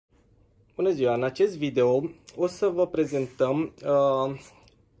Bună ziua! În acest video o să vă prezentăm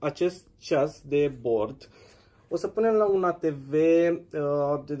acest ceas de bord. O să punem la un ATV,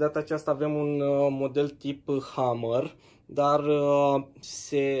 de data aceasta avem un model tip Hammer, dar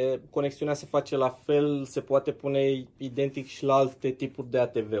conexiunea se face la fel, se poate pune identic și la alte tipuri de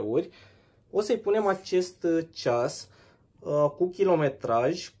ATV-uri. O să-i punem acest ceas cu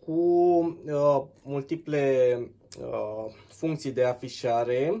kilometraj, cu multiple funcții de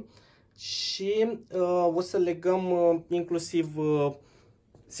afișare și o să legăm inclusiv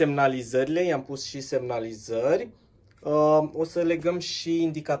semnalizările, i-am pus și semnalizări. O să legăm și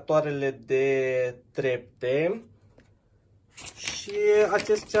indicatoarele de trepte și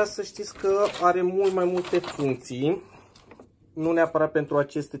acest ceas, să știți că are mult mai multe funcții, nu neapărat pentru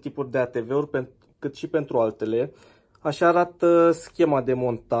aceste tipuri de ATV-uri, cât și pentru altele. Așa arată schema de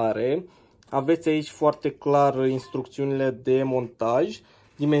montare. Aveți aici foarte clar instrucțiunile de montaj,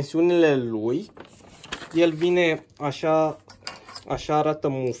 dimensiunile lui. El vine așa arată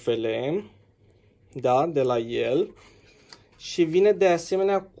mufele, da, de la el. Și vine de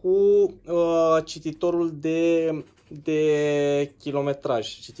asemenea cu cititorul de kilometraj,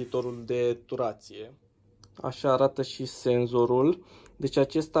 cititorul de durație. Așa arată și senzorul. Deci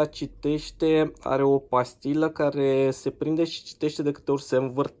acesta citește, are o pastilă care se prinde și citește de câte ori se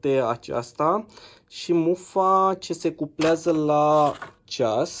învârte aceasta, și mufa ce se cuplează la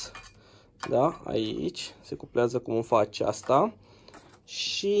ceas, da, aici se cuplează cu mufa aceasta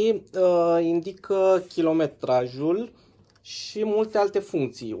și indică kilometrajul și multe alte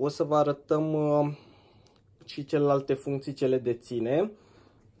funcții. O să vă arătăm și celelalte funcții ce le deține.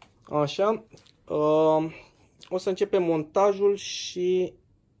 Așa. O să începem montajul și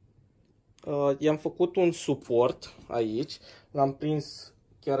i-am făcut un suport aici, l-am prins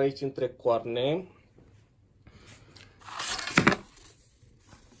chiar aici între coarne.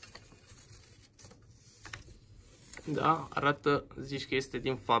 Da, arată, zici că este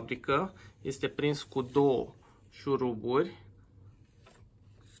din fabrică, este prins cu două șuruburi.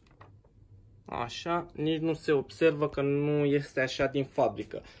 Așa, nici nu se observă că nu este așa din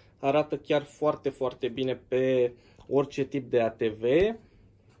fabrică. Arată chiar foarte, foarte bine pe orice tip de ATV.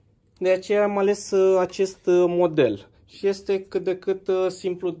 De aceea am ales acest model. Și este cât de cât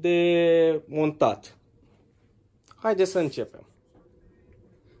simplu de montat. Haideți să începem.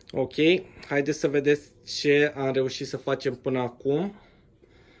 Ok, haideți să vedeți ce am reușit să facem până acum.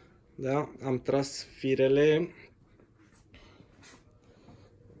 Da, am tras firele.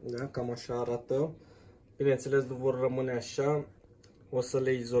 Da, cam așa arată. Bineînțeles, nu vor rămâne așa. O să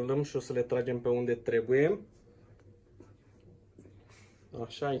le izolăm și o să le tragem pe unde trebuie.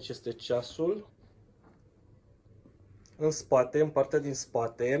 Așa, aici este ceasul. În spate, în partea din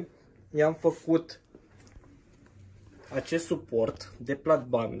spate, i-am făcut acest suport de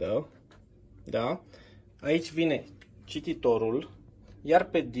platbandă. Da? Aici vine cititorul, iar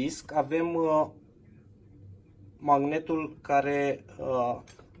pe disc avem magnetul care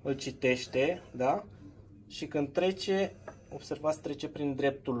îl citește, da? Și când trece, observați, trece prin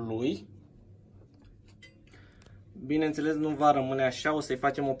dreptul lui. Bineînțeles, nu va rămâne așa, o să-i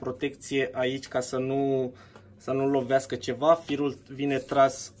facem o protecție aici ca să nu lovească ceva. Firul vine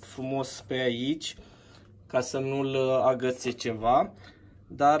tras frumos pe aici ca să nu-l agățe ceva.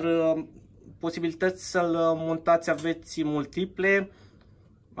 Dar posibilități să-l montați aveți multiple.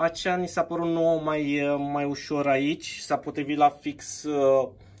 Aceea ni s-a părut nouă mai ușor aici. S-a potrivit la fix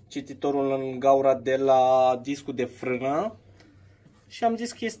cititorul în gaura de la discul de frână. Și am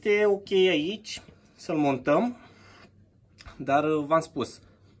zis că este ok aici să-l montăm. Dar v-am spus,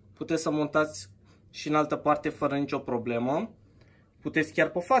 puteți să montați și în altă parte fără nicio problemă. Puteți chiar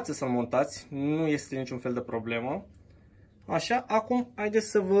pe față să-l montați, nu este niciun fel de problemă. Așa, acum haideți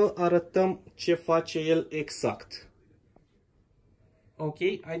să vă arătăm ce face el exact. Ok,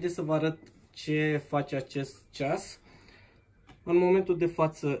 haideți să vă arăt ce face acest ceas. În momentul de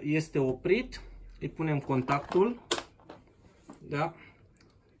față este oprit, îi punem contactul. Da,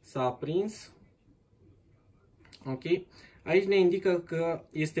 s-a aprins. Ok, aici ne indică că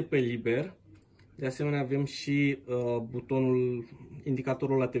este pe liber. De asemenea avem și butonul,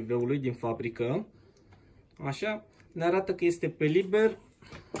 indicatorul ATV-ului din fabrică. Așa, ne arată că este pe liber.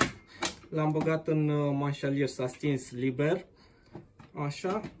 L-am băgat în manșalier, s-a stins liber.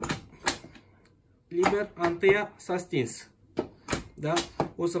 Așa, liber, a întâia s-a stins. Da?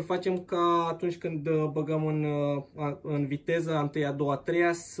 O să-l facem ca atunci când băgăm în viteză, a întâia, a doua, a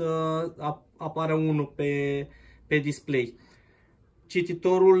treia, să apară 1 pe display.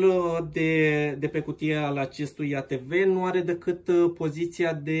 Cititorul de pe cutie al acestui ATV nu are decât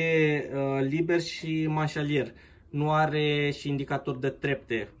poziția de liber și manșalier. nu are și indicator de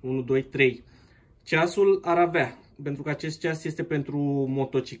trepte, 1, 2, 3. Ceasul ar avea, pentru că acest ceas este pentru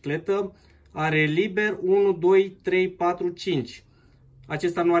motocicletă, are liber 1, 2, 3, 4, 5.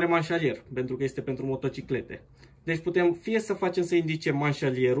 Acesta nu are manșalier, pentru că este pentru motociclete. Deci putem fie să facem să indice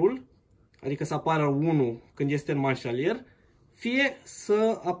manșalierul, adică să apară 1 când este în manșalier, fie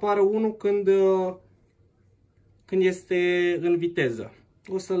să apară 1 când este în viteză.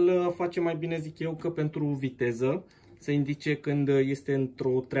 O să-l facem mai bine, zic eu, că pentru viteză, să indice când este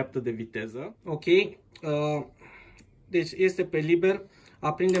într-o treaptă de viteză. Ok, deci este pe liber,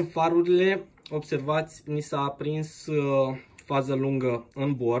 aprindem farurile, observați, ni s-a aprins fază lungă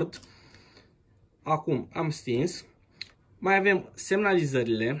în bord. Acum am stins. Mai avem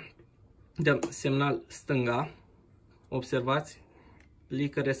semnalizările, dăm semnal stânga, observați,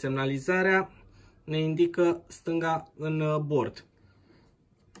 licăre semnalizarea, ne indică stânga în bord.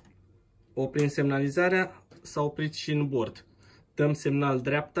 Oprim semnalizarea, s-a oprit și în bord. Dăm semnal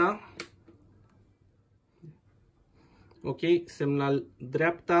dreapta. Ok, semnal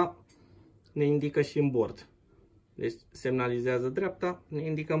dreapta ne indică și în bord. Deci semnalizează dreapta, ne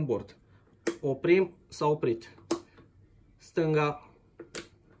indică în bord. Oprim, s-a oprit. Stânga,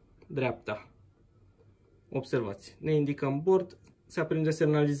 dreapta. Observați, ne indică în bord, se aprinde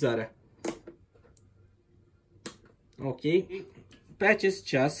semnalizarea. Ok. Pe acest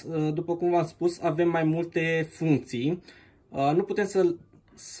ceas, după cum v-am spus, avem mai multe funcții. Nu putem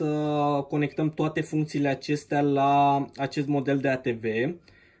să conectăm toate funcțiile acestea la acest model de ATV.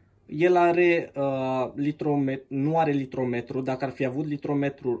 El are nu are litrometru. Dacă ar fi avut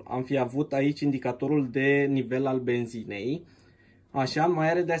litrometru, am fi avut aici indicatorul de nivel al benzinei. Așa, mai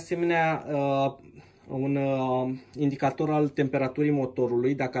are de asemenea un indicator al temperaturii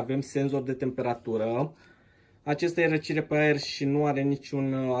motorului, dacă avem senzor de temperatură. Acesta e răcire pe aer și nu are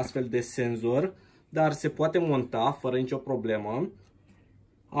niciun astfel de senzor, dar se poate monta fără nicio problemă.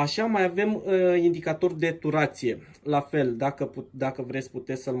 Așa, mai avem indicator de turație. La fel, dacă vreți,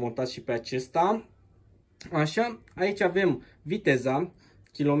 puteți să-l montați și pe acesta. Așa, aici avem viteza,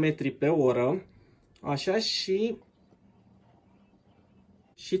 kilometri pe oră, așa, și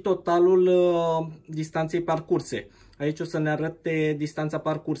totalul distanței parcurse. Aici o să ne arate distanța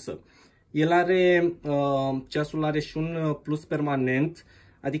parcursă. El are, ceasul are și un plus permanent,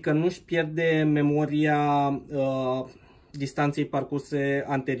 adică nu își pierde memoria distanței parcurse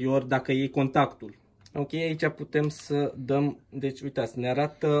anterior dacă iei contactul. Ok, aici putem să dăm, deci uitați, ne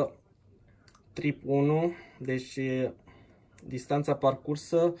arată trip 1, deci distanța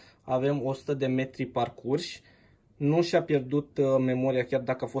parcursă, avem 100 de metri parcurși, nu și-a pierdut memoria chiar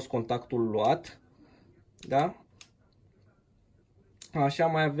dacă a fost contactul luat, da? Așa,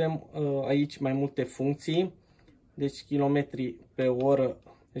 mai avem aici mai multe funcții, deci kilometri pe oră,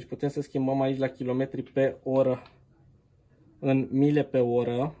 deci putem să schimbăm aici la kilometri pe oră în mile pe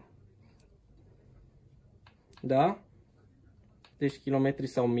oră, da? Deci kilometri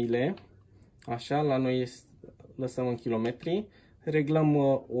sau mile, așa, la noi lăsăm în kilometri, reglăm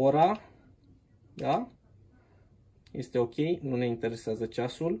ora, da? Este ok, nu ne interesează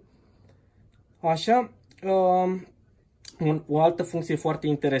ceasul. Așa, o altă funcție foarte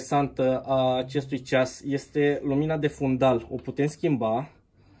interesantă a acestui ceas este lumina de fundal. O putem schimba,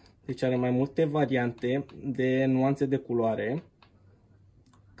 deci are mai multe variante de nuanțe de culoare,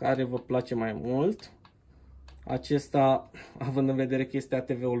 care vă place mai mult. Acesta, având în vedere că este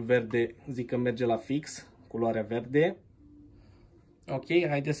ATV-ul verde, zic că merge la fix, culoarea verde. Ok,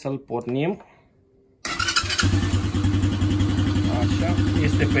 haideți să-l pornim. Așa,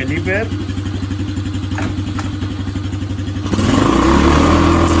 este pe liber.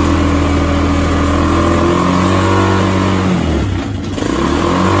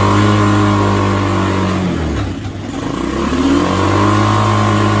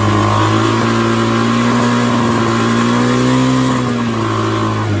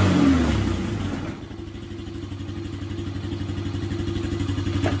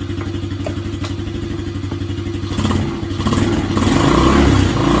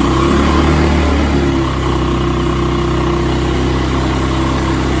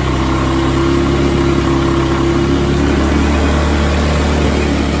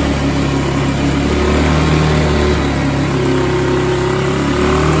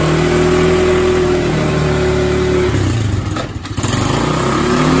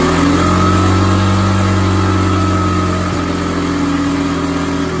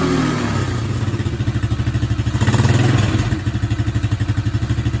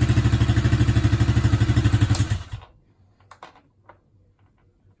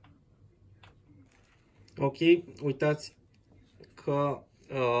 Ok, uitați că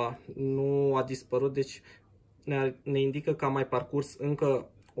nu a dispărut, deci ne indică că am mai parcurs încă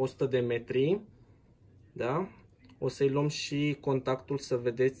 100 de metri. Da? O să-i luăm și contactul să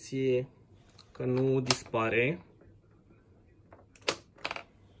vedeți că nu dispare.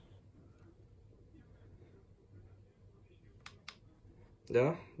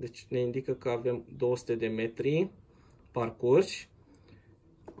 Da? Deci ne indică că avem 200 de metri parcurși.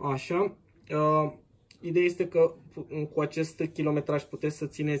 Așa. Ideea este că cu acest kilometraj puteți să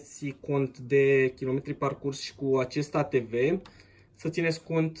țineți cont de kilometri parcurs și cu acest ATV. Să țineți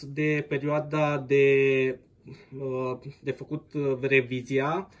cont de perioada de făcut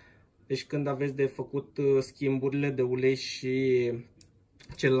revizia. Deci când aveți de făcut schimburile de ulei și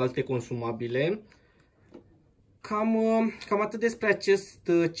celelalte consumabile. Cam atât despre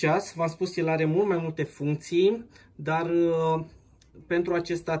acest ceas. V-am spus, el are mult mai multe funcții, dar pentru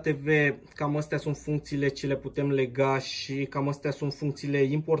acest ATV cam astea sunt funcțiile ce le putem lega și cam astea sunt funcțiile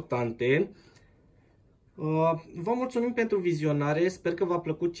importante. Vă mulțumim pentru vizionare, sper că v-a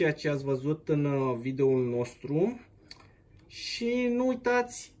plăcut ceea ce ați văzut în videoul nostru și nu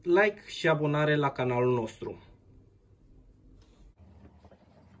uitați like și abonare la canalul nostru.